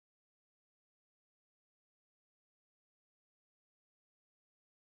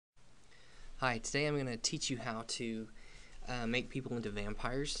Hi, today I'm going to teach you how to make people into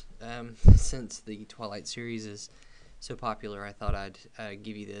vampires. Since the Twilight series is so popular, I thought I'd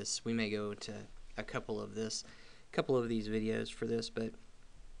give you this. We may go to a couple of these videos for this, but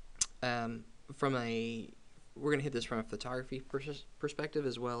we're going to hit this from a photography perspective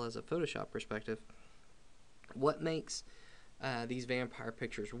as well as a Photoshop perspective. What makes these vampire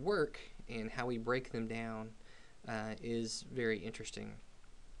pictures work and how we break them down is very interesting.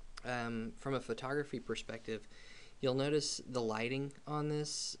 From a photography perspective, you'll notice the lighting on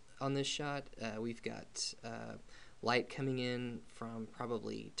this shot. We've got light coming in from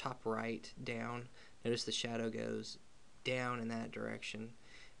probably top right down. Notice the shadow goes down in that direction.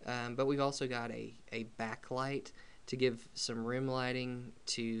 But we've also got a backlight to give some rim lighting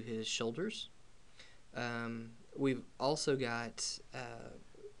to his shoulders. We've also got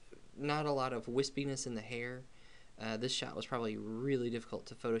not a lot of wispiness in the hair. This shot was probably really difficult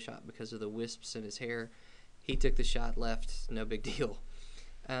to Photoshop because of the wisps in his hair. He took the shot left, no big deal.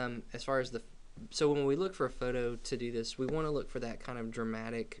 So when we look for a photo to do this, we want to look for that kind of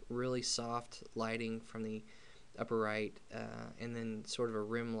dramatic, really soft lighting from the upper right, and then sort of a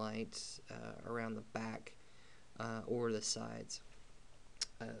rim light around the back or the sides.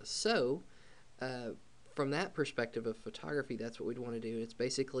 From that perspective of photography, that's what we'd want to do. It's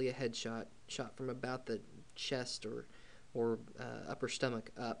basically a headshot shot from about the chest or upper stomach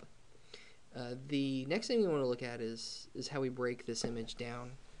up. The next thing we want to look at is how we break this image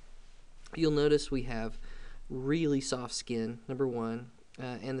down. You'll notice we have really soft skin, number one,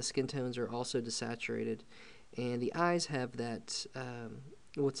 and the skin tones are also desaturated. And the eyes have that,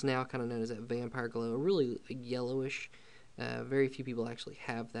 what's now kind of known as that vampire glow, really yellowish. Very few people actually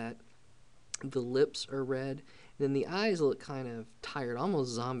have that. The lips are red, and then the eyes look kind of tired, almost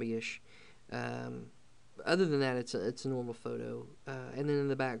zombie-ish. Other than that, it's a normal photo. And then in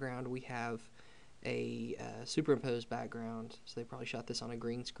the background, we have a superimposed background. So they probably shot this on a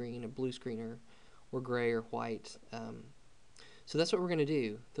green screen, a blue screen, or gray or white. So that's what we're going to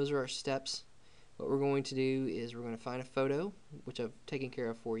do. Those are our steps. What we're going to do is we're going to find a photo, which I've taken care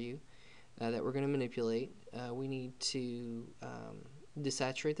of for you, that we're going to manipulate. We need to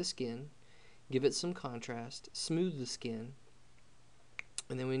desaturate the skin, give it some contrast, smooth the skin,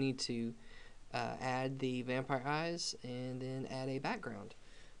 and then we need to add the vampire eyes and then add a background.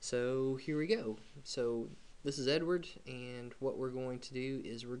 So here we go. So this is Edward, and what we're going to do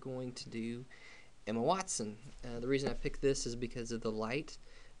is we're going to do Emma Watson. The reason I picked this is because of the light.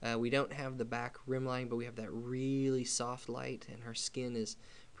 We don't have the back rim line, but we have that really soft light, and her skin is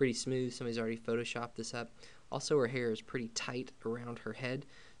pretty smooth. Somebody's already photoshopped this up. Also, her hair is pretty tight around her head,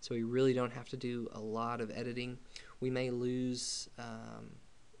 so we really don't have to do a lot of editing. We may lose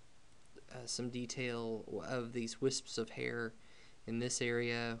some detail of these wisps of hair in this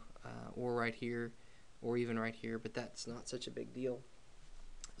area, or right here, or even right here, but that's not such a big deal.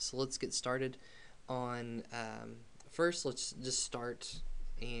 So let's get started on, first let's just start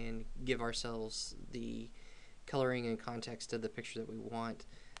and give ourselves the coloring and context of the picture that we want.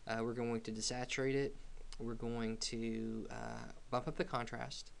 We're going to desaturate it. We're going to bump up the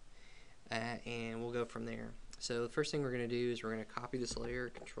contrast, and we'll go from there. So the first thing we're going to do is we're going to copy this layer,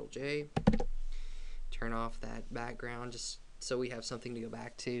 Control J, turn off that background just so we have something to go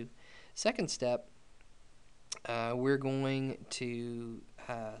back to. Second step, we're going to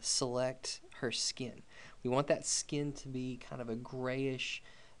select her skin. We want that skin to be kind of a grayish,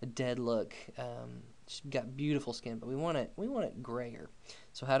 a dead look. She's got beautiful skin, but we want it grayer.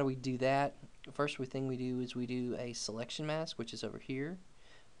 So how do we do that? First thing we do is we do a selection mask, which is over here,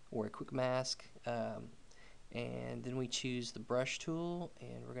 or a quick mask, and then we choose the brush tool,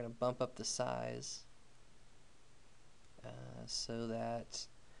 and we're going to bump up the size so that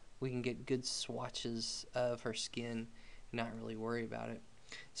we can get good swatches of her skin and not really worry about it.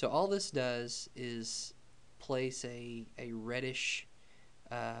 So all this does is place a reddish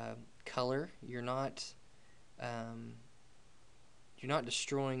color. You're not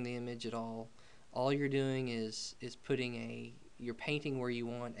destroying the image at all. All you're doing is putting you're painting where you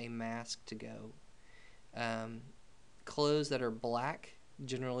want a mask to go. Clothes that are black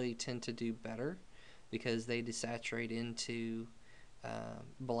generally tend to do better because they desaturate into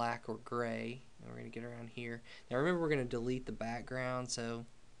black or gray. And we're going to get around here. Now remember, we're going to delete the background, so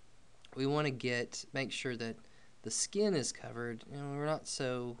we want to make sure that the skin is covered. We're not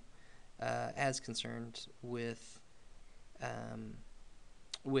so as concerned with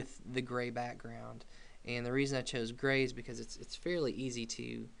the gray background. And the reason I chose gray is because it's fairly easy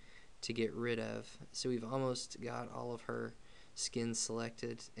to get rid of. So we've almost got all of her skin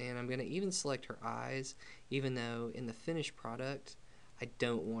selected, and I'm going to even select her eyes, even though in the finished product I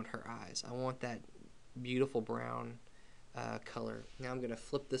don't want her eyes. I want that beautiful brown color. Now I'm going to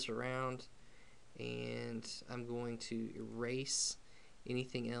flip this around, and I'm going to erase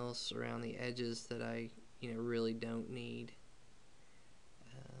anything else around the edges that I really don't need.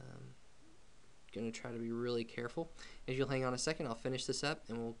 Going to try to be really careful. If you'll hang on a second, I'll finish this up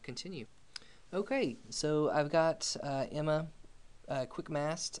and we'll continue. Okay, so I've got Emma quick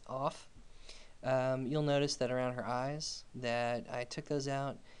masked off. You'll notice that around her eyes that I took those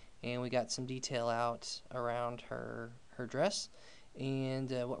out, and we got some detail out around her dress. And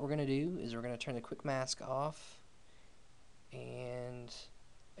what we're going to do is we're going to turn the quick mask off, and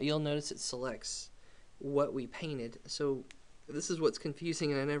you'll notice it selects what we painted. So this is what's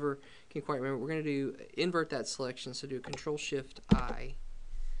confusing, and I never can quite remember. We're going to invert that selection, so do Control-Shift-I,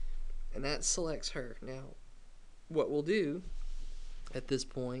 and that selects her. Now, what we'll do at this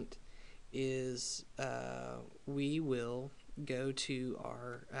point is we will go to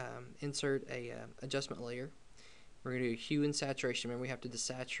our insert a adjustment layer. We're going to do hue and saturation. Remember, we have to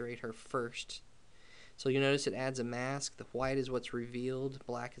desaturate her first. So you'll notice it adds a mask. The white is what's revealed,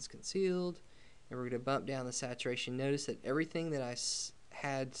 black is concealed. And we're going to bump down the saturation. Notice that everything that I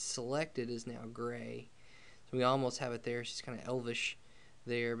had selected is now gray. So we almost have it there. She's kind of elvish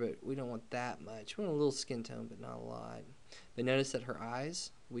there, but we don't want that much. We want a little skin tone, but not a lot. But notice that her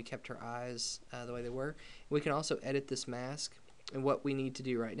eyes, we kept her eyes the way they were. We can also edit this mask. And what we need to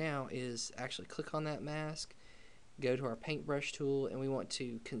do right now is actually click on that mask, go to our paintbrush tool, and we want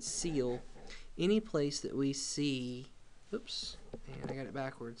to conceal any place that we see. Oops, and I got it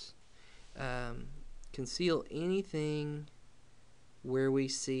backwards. Conceal anything where we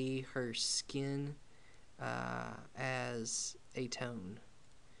see her skin as a tone,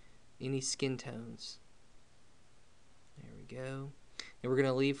 any skin tones. There we go. And we're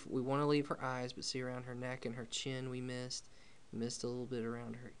gonna leave. We want to leave her eyes, but see around her neck and her chin we missed a little bit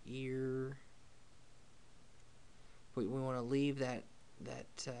around her ear. We want to leave that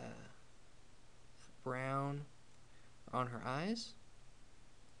brown on her eyes.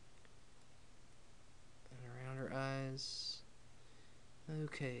 Her eyes.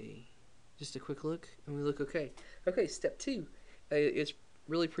 Okay, just a quick look, and we look okay. Okay, step 2. It's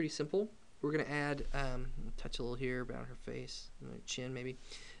really pretty simple. We're gonna add touch a little here around her face, and her chin maybe.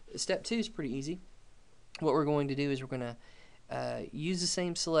 Step 2 is pretty easy. What we're going to do is we're gonna use the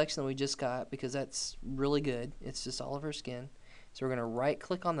same selection that we just got, because that's really good. It's just all of her skin. So we're gonna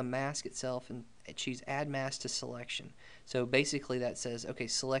right-click on the mask itself and choose Add Mask to Selection. So basically that says, okay,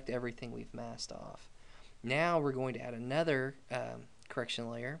 select everything we've masked off. Now we're going to add another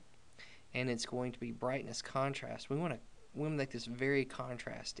correction layer, and it's going to be brightness contrast. We want to make this very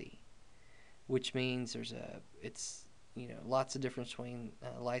contrasty, which means it's lots of difference between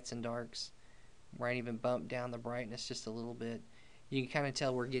lights and darks. Might even bump down the brightness just a little bit. You can kind of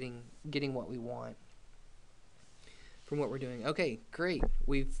tell we're getting what we want from what we're doing. Okay, great.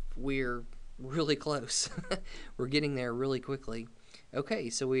 We're really close. We're getting there really quickly. Okay,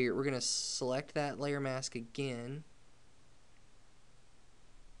 so we're going to select that layer mask again.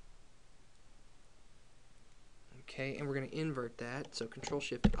 Okay, and we're going to invert that, so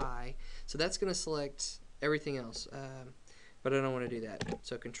Control-Shift-I. So that's going to select everything else, but I don't want to do that.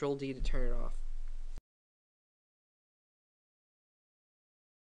 So Control-D to turn it off.